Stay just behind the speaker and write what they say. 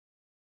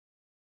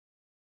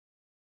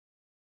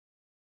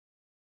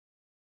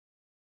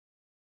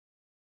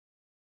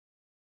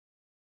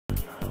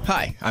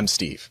Hi, I'm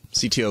Steve,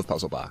 CTO of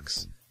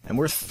Puzzlebox, and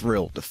we're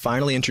thrilled to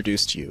finally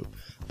introduce to you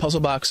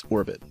Puzzlebox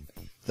Orbit,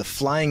 the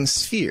flying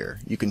sphere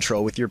you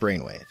control with your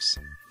brainwaves.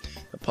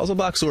 The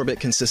Puzzlebox Orbit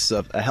consists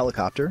of a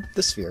helicopter,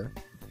 the sphere,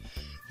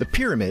 the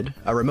pyramid,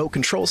 a remote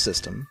control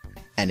system,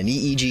 and an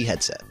EEG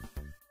headset.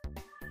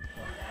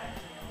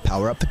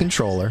 Power up the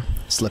controller,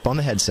 slip on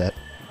the headset,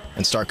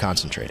 and start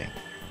concentrating.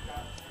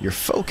 Your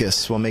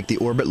focus will make the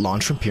orbit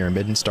launch from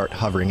pyramid and start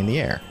hovering in the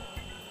air.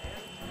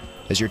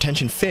 As your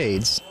attention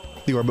fades,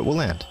 the orbit will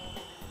land.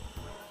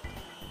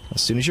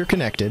 As soon as you're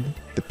connected,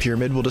 the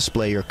pyramid will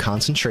display your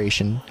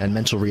concentration and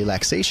mental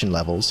relaxation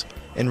levels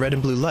in red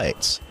and blue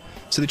lights,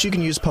 so that you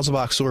can use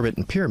Puzzlebox Orbit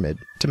and Pyramid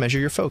to measure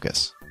your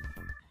focus.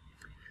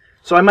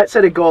 So I might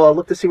set a goal, I'll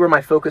look to see where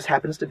my focus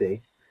happens to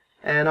be,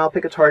 and I'll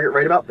pick a target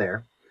right about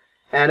there.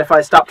 And if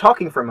I stop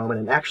talking for a moment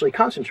and actually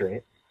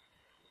concentrate,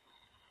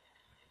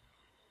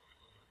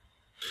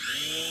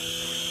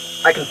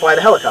 I can fly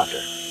the helicopter.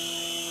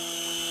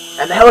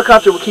 And the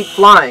helicopter will keep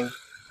flying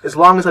as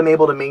long as I'm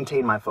able to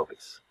maintain my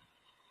focus.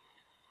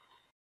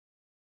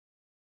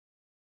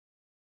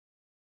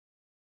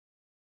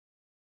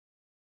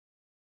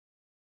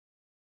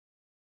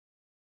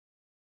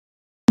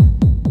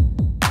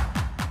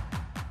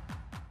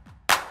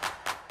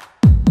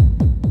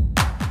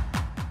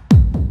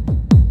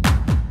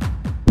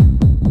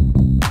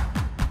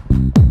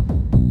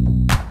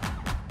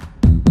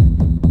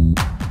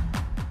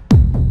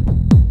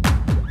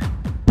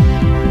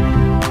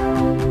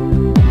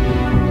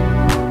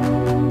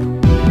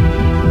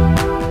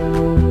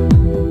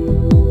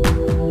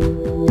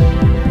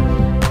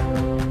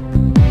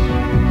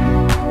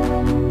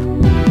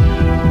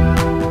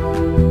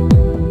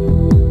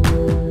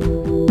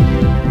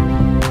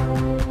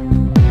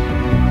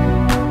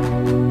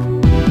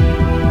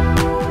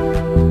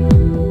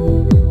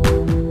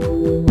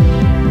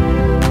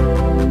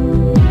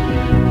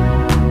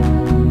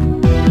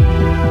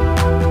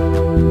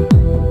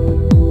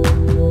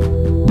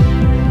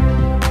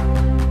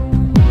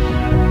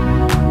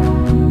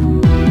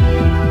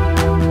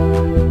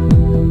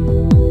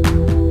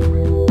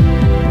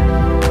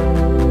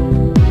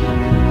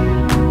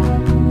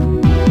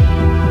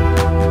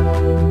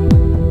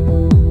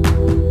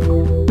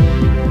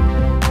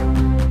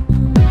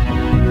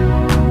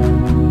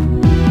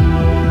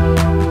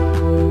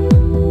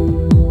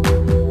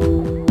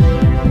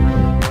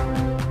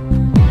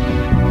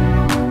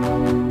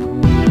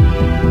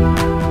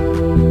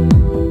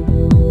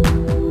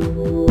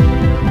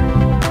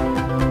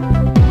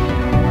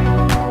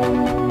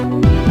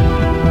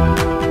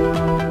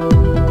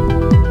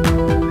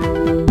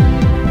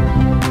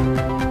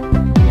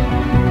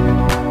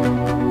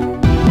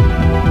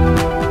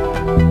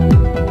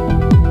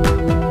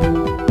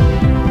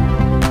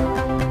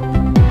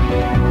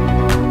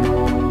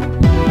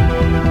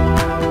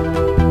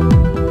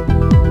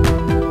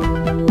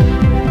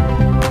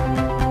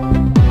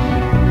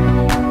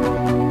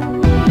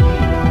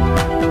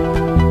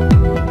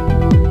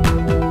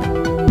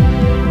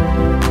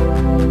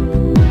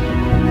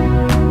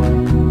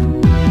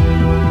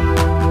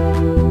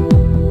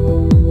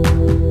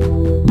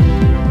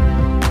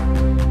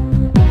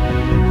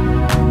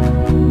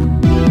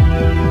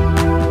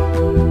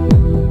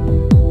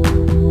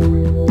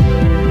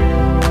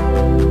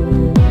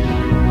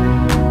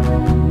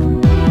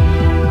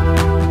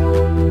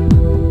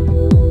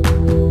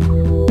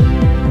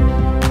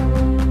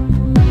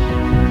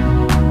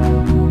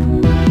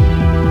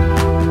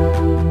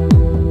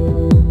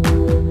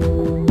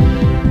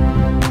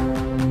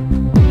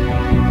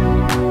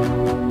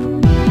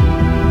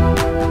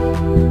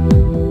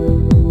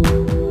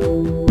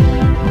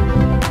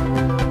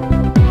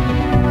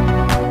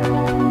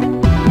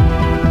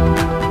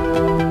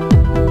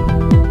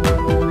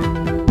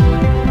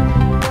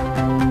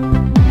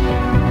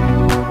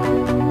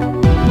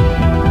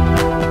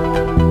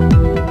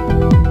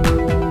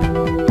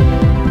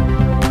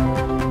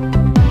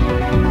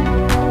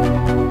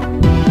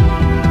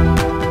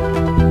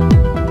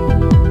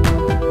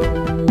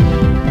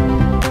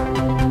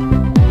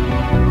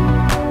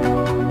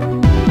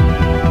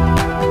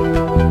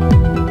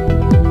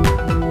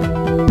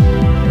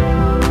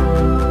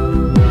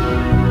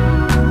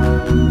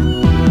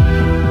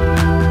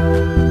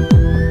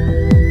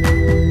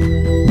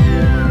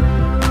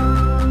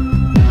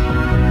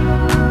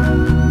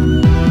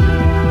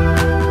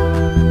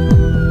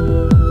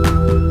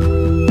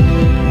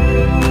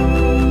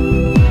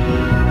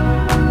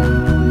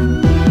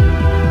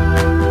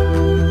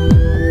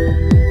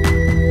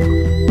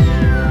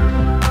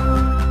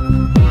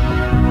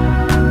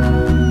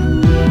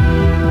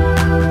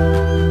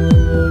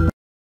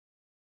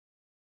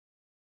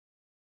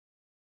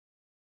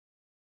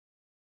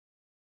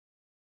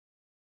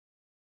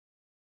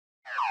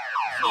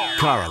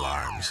 Car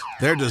alarms.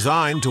 They're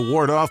designed to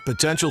ward off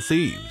potential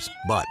thieves,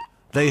 but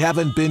they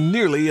haven't been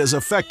nearly as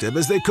effective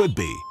as they could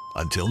be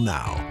until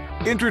now.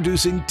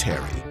 Introducing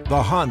Terry,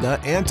 the Honda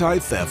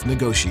Anti-Theft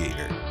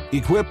Negotiator.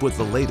 Equipped with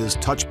the latest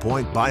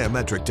touchpoint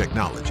biometric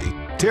technology,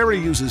 Terry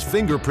uses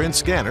fingerprint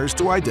scanners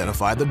to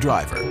identify the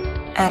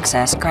driver.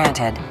 Access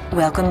granted.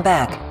 Welcome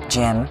back,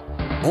 Jim.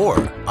 Or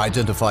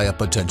identify a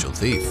potential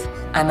thief.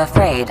 I'm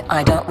afraid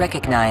I don't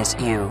recognize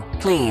you.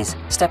 Please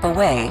step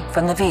away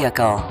from the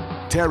vehicle.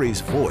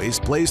 Terry's voice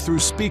plays through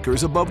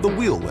speakers above the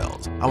wheel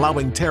wells,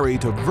 allowing Terry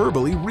to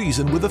verbally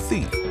reason with a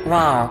thief.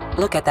 Wow,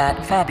 look at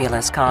that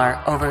fabulous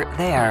car over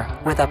there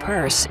with a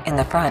purse in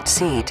the front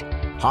seat.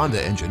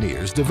 Honda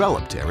engineers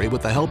developed Terry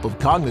with the help of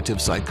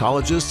cognitive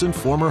psychologists and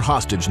former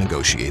hostage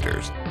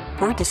negotiators.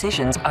 Poor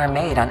decisions are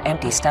made on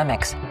empty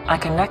stomachs. I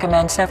can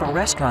recommend several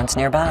restaurants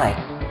nearby.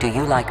 Do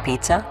you like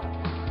pizza?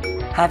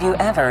 Have you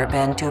ever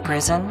been to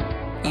prison?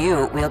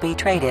 You will be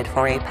traded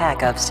for a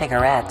pack of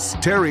cigarettes.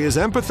 Terry is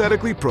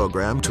empathetically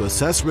programmed to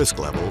assess risk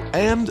level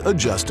and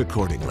adjust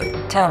accordingly.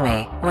 Tell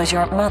me, was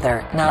your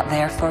mother not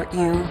there for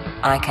you?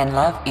 I can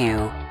love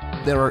you.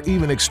 There are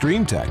even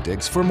extreme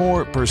tactics for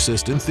more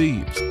persistent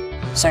thieves.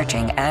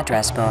 Searching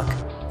address book.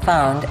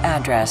 Found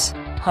address.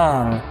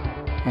 Home.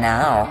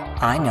 Now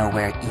I know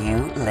where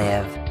you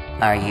live.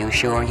 Are you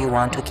sure you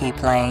want to keep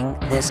playing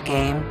this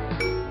game?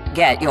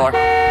 Get your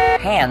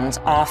hands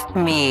off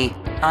me.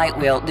 I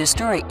will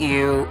destroy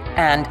you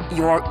and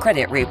your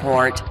credit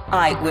report.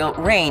 I will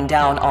rain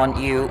down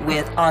on you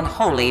with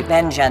unholy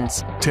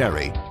vengeance.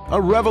 Terry,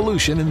 a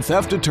revolution in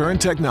theft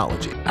deterrent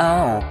technology.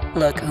 Oh,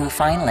 look who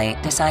finally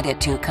decided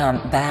to come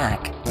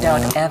back.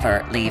 Don't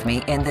ever leave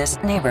me in this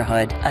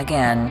neighborhood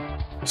again.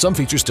 Some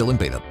features still in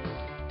beta.